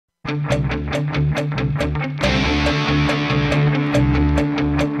Hi,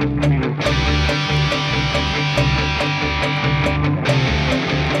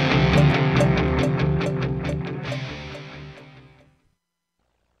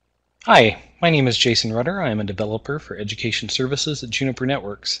 my name is Jason Rutter. I am a developer for education services at Juniper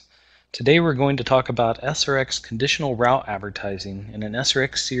Networks. Today we're going to talk about SRX conditional route advertising in an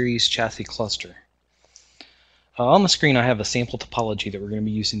SRX Series chassis cluster. On the screen I have a sample topology that we're going to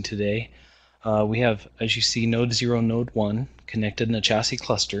be using today. We have, as you see, node 0, node 1 connected in a chassis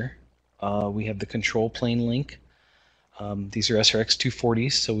cluster. We have the control plane link. These are SRX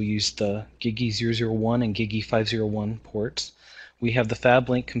 240s, so we use the GigE 001 and GigE 501 ports. We have the fab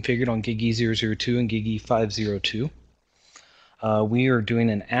link configured on GigE 002 and GigE 502. We are doing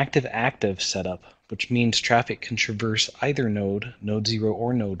an active-active setup, which means traffic can traverse either node, node 0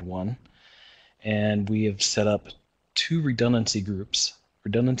 or node 1. And we have set up two redundancy groups,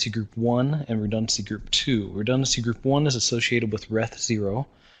 redundancy group 1 and redundancy group 2. Redundancy group 1 is associated with reth 0.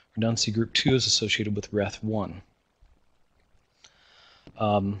 Redundancy group 2 is associated with reth 1.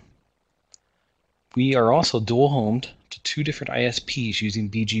 We are also dual homed to two different ISPs using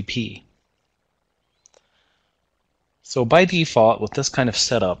BGP. So by default, with this kind of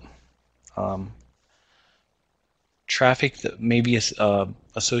setup, traffic that may be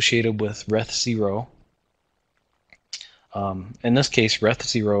associated with reth 0, in this case reth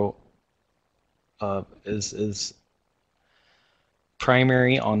 0 is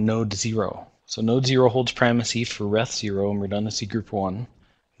primary on node 0. So node 0 holds primacy for reth 0 in redundancy group 1.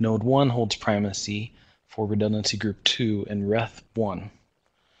 Node 1 holds primacy for redundancy group 2 and reth 1.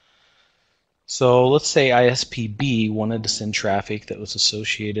 So let's say ISP B wanted to send traffic that was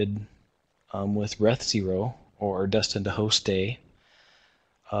associated with reth 0 or destined to host A.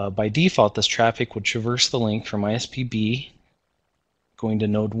 By default, this traffic would traverse the link from ISP B going to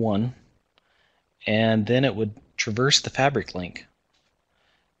node 1, and then it would traverse the fabric link.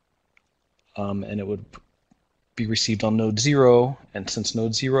 And it would be received on node 0, and since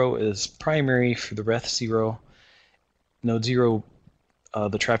node 0 is primary for the reth 0, node 0,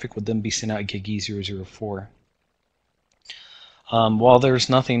 the traffic would then be sent out GigE 004. While there's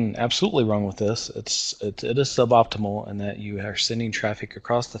nothing absolutely wrong with this, it is suboptimal in that you are sending traffic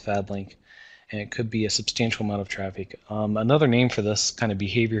across the fab link, and it could be a substantial amount of traffic. Another name for this kind of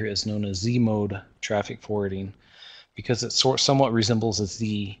behavior is known as Z-mode traffic forwarding, because it somewhat resembles a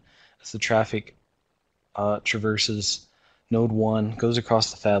Z as the traffic traverses node 1, goes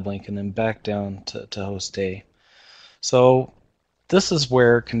across the fab link, and then back down to host A. So this is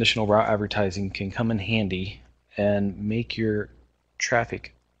where conditional route advertising can come in handy and make your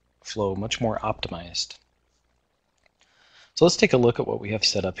traffic flow much more optimized. So let's take a look at what we have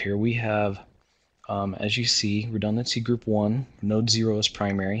set up here. We have, as you see, redundancy group 1, node 0 is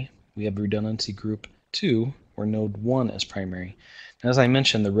primary. We have redundancy group 2, where node 1 is primary. As I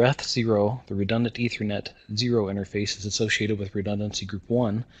mentioned, the reth 0, the redundant Ethernet 0 interface, is associated with redundancy group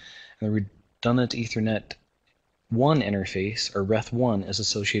 1, and the redundant Ethernet 1 interface, or reth 1, is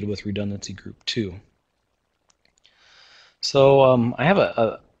associated with redundancy group 2. So I have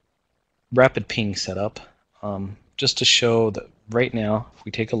a rapid ping set up just to show that right now, if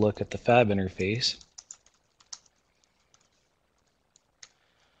we take a look at the fab interface,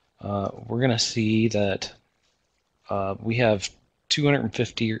 we're going to see that we have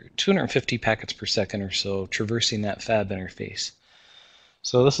 250 packets per second or so traversing that fab interface.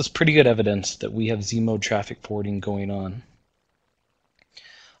 So this is pretty good evidence that we have Z-mode traffic forwarding going on.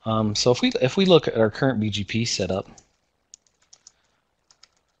 So if we look at our current BGP setup,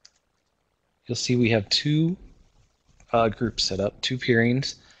 you'll see we have two groups set up, two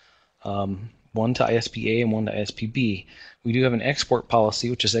peerings, one to ISP A and one to ISP B. We do have an export policy,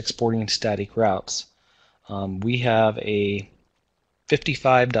 which is exporting static routes. We have a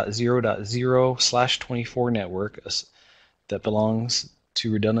 55.0.0/24 network that belongs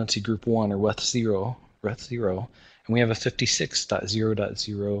to redundancy group 1, or reth 0, and we have a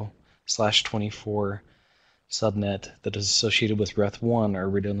 56.0.0/24 subnet that is associated with reth 1, or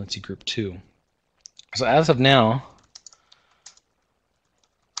redundancy group 2. So as of now,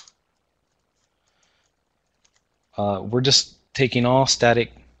 we're just taking all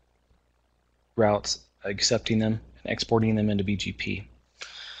static routes, accepting them, and exporting them into BGP.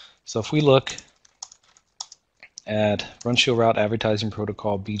 So if we look at Run Show Route Advertising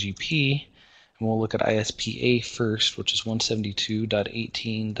Protocol BGP, and we'll look at ISP A first, which is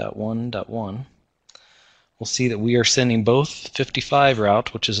 172.18.1.1, we'll see that we are sending both 55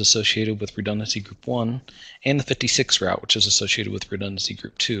 route, which is associated with redundancy group 1, and the 56 route, which is associated with redundancy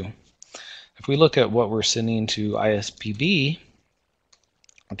group 2. If we look at what we're sending to ISP B,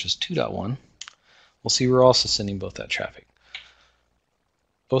 which is 2.1, we'll see we're also sending both that traffic.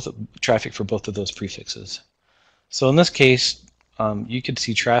 Both traffic for both of those prefixes. So in this case, you could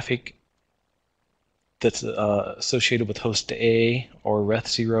see traffic that's associated with host A or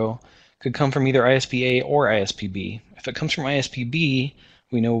reth0 could come from either ISP-A or ISP-B. If it comes from ISP-B,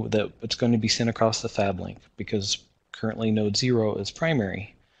 we know that it's going to be sent across the fab link because currently node 0 is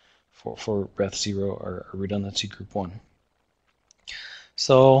primary for reth0 or redundancy group 1.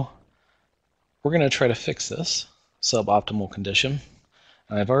 So we're going to try to fix this suboptimal condition.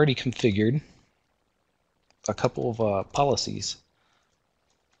 And I've already configured a couple of policies.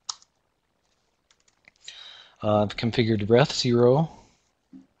 I've configured reth0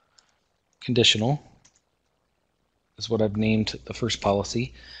 conditional is what I've named the first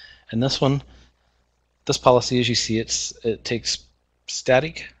policy, and this policy, as you see, it takes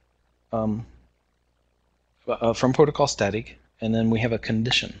static from protocol static, and then we have a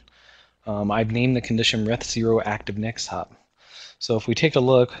condition. I've named the condition reth0 active next hop. So if we take a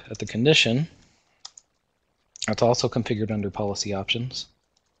look at the condition, it's also configured under policy options.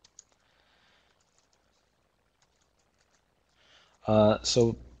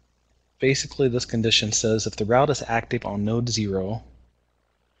 So basically this condition says if the route is active on node 0,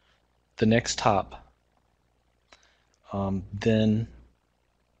 the next hop, then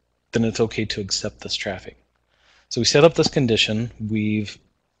it's okay to accept this traffic. So we set up this condition, we've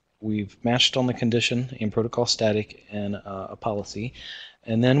matched on the condition in protocol static and a policy,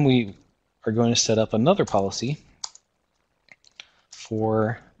 and then we are going to set up another policy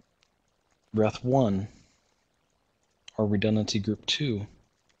for reth1 or redundancy group 2,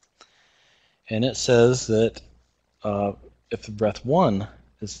 and it says that if the reth1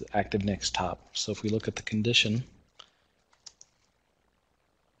 is the active next hop, so if we look at the condition,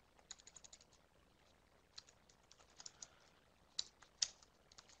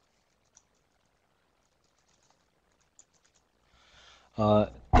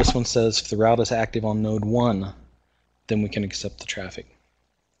 this one says if the route is active on node 1, then we can accept the traffic.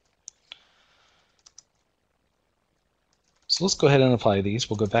 So let's go ahead and apply these.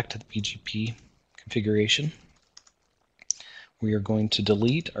 We'll go back to the BGP configuration. We are going to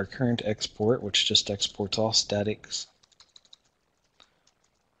delete our current export, which just exports all statics.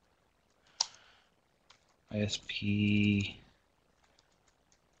 ISP-A.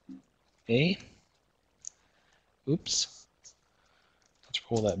 Oops. Let's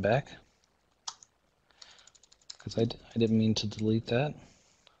pull that back, because I didn't mean to delete that.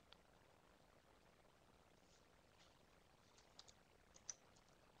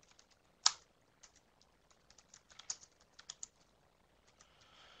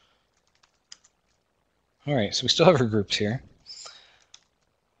 All right, so we still have our groups here.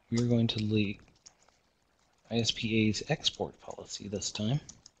 We are going to delete ISP-A's export policy this time,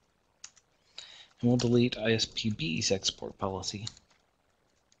 and we'll delete ISP-B's export policy.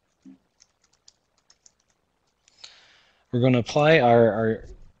 We're going to apply our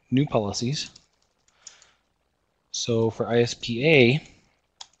new policies. So for ISP-A,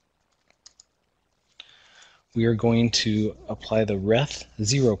 we are going to apply the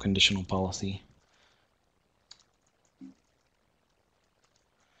reth0 conditional policy.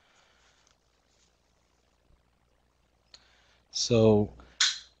 So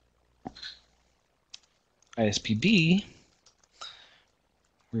ISP-B,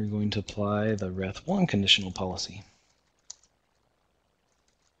 we're going to apply the reth1 conditional policy.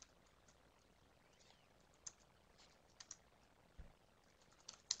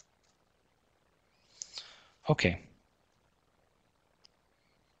 Okay.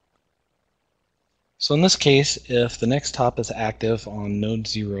 So in this case, if the next hop is active on node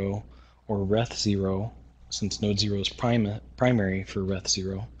 0 or reth0, since node 0 is primary for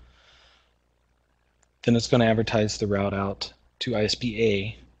reth0, then it's going to advertise the route out to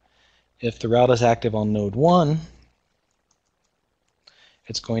ISP-A. If the route is active on node 1,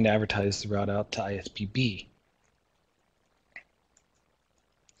 it's going to advertise the route out to ISP-B.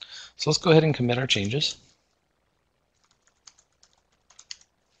 So let's go ahead and commit our changes.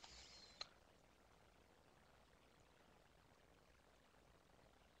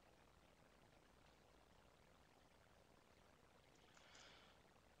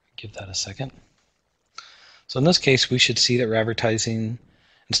 Give that a second. So in this case, we should see that we're advertising,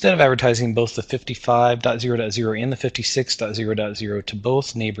 instead of advertising both the 55.0.0 and the 56.0.0 to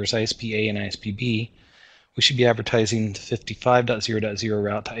both neighbors ISP-A and ISP-B, we should be advertising the 55.0.0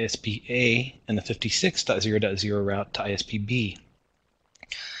 route to ISP-A and the 56.0.0 route to ISP-B.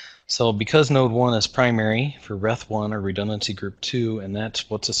 So because node 1 is primary for reth1 or redundancy group 2, and that's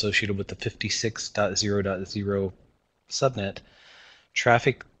what's associated with the 56.0.0 subnet,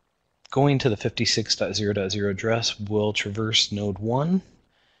 Traffic going to the 56.0.0 address will traverse node 1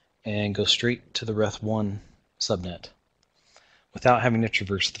 and go straight to the reth1 subnet without having to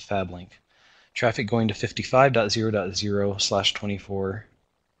traverse the fab link. Traffic going to 55.0.0/24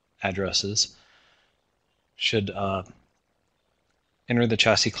 addresses should enter the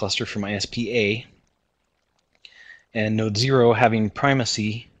chassis cluster from ISP-A, and node 0 having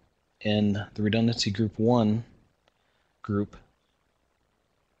primacy in the redundancy group 1 group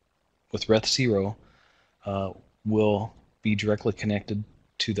with reth0 will be directly connected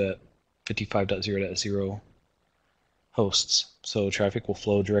to the 55.0.0 hosts. So traffic will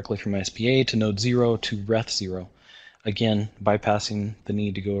flow directly from ISP-A to node 0 to reth0, again bypassing the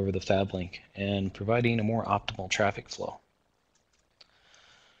need to go over the fab link and providing a more optimal traffic flow.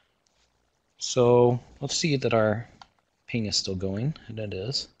 So let's see that our ping is still going, and it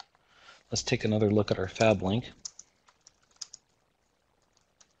is. Let's take another look at our fab link.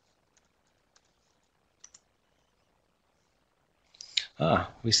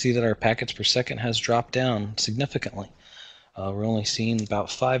 We see that our packets per second has dropped down significantly. We're only seeing about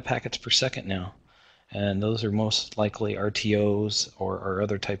 5 packets per second now, and those are most likely RTOs or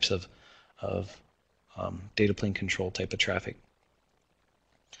other types of data plane control type of traffic.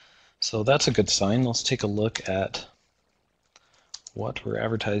 So that's a good sign. Let's take a look at what we're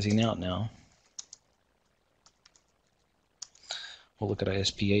advertising out now. We'll look at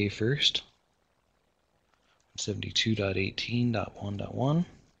ISP-A first. 72.18.1.1,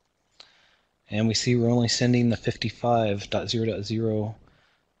 and we see we're only sending the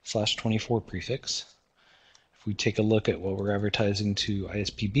 55.0.0/24 prefix. If we take a look at what we're advertising to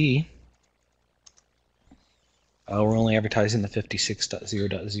ISP-B, we're only advertising the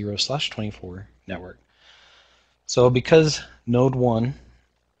 56.0.0/24 network. So because node 1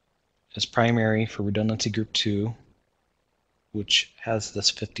 is primary for redundancy group 2, which has this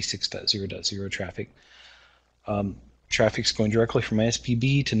 56.0.0 traffic, traffic's going directly from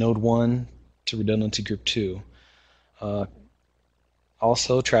ISP-B to node 1 to redundancy group 2.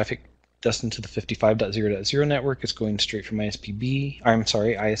 Also, traffic destined to the 55.0.0 network is going straight from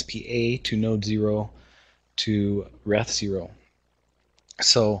ISP-A to node 0 to reth0.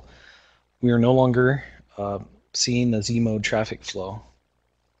 So we are no longer seeing the Z-mode traffic flow.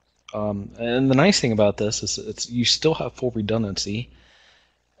 And the nice thing about this is you still have full redundancy.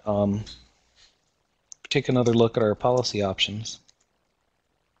 Take another look at our policy options.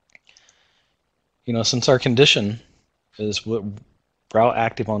 Since our condition is what route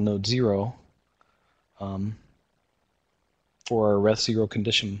active on node 0 for our reth0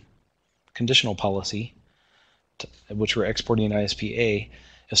 conditional policy, which we're exporting in ISP-A,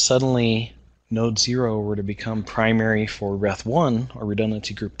 if suddenly node 0 were to become primary for reth1 or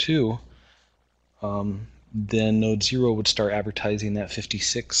redundancy group 2, then node 0 would start advertising that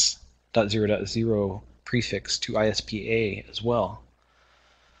 56.0.0 prefix to ISP-A as well.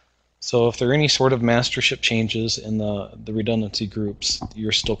 So if there are any sort of mastership changes in the redundancy groups,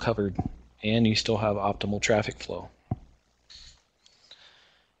 you're still covered and you still have optimal traffic flow.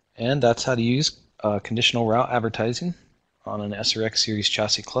 And that's how to use conditional route advertising on an SRX Series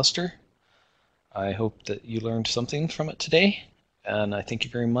chassis cluster. I hope that you learned something from it today, and I thank you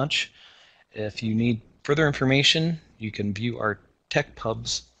very much. If you need further information, you can view our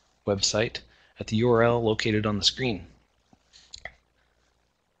TechPubs website at the URL located on the screen.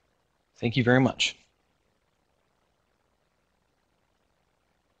 Thank you very much.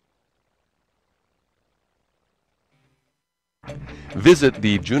 Visit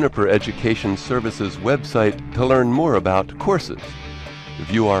the Juniper Education Services website to learn more about courses.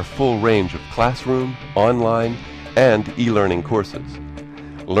 View our full range of classroom, online, and e-learning courses.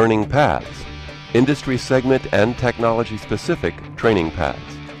 Learning paths, industry segment and technology-specific training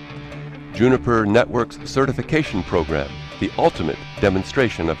paths. Juniper Network's certification program, the ultimate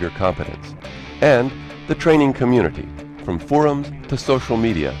demonstration of your competence. And the training community, from forums to social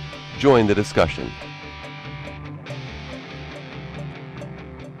media. Join the discussion.